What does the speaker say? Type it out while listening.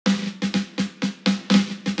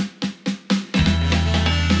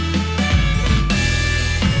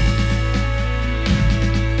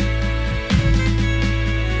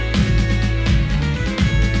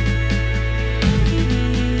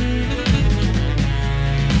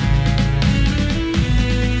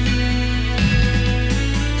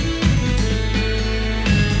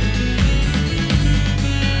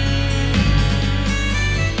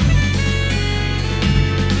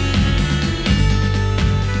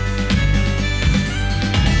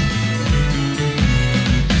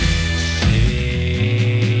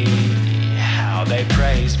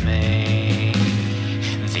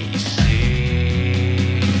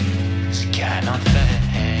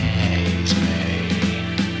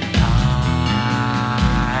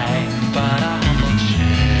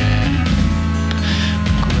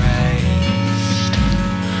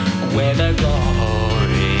the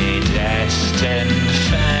glory destined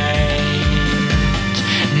fate,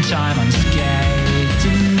 time unscathed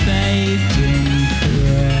and bathed in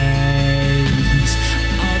praise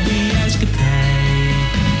of the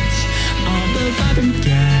escapades of the vibrant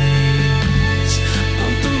gaze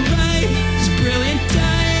of the rays, brilliant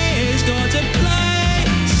days, got to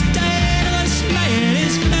place. Daedalus made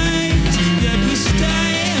his mate, yet we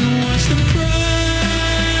stay and watch them pray.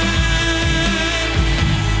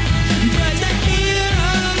 Praise the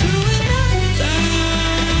heroes who will never die.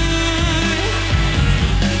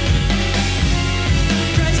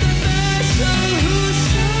 Praise the vessel who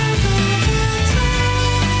served over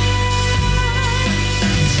time.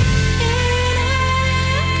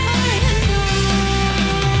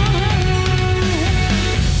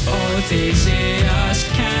 Oh, Theseus,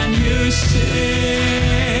 can you see?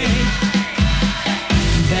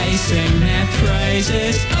 They sing their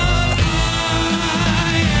praises.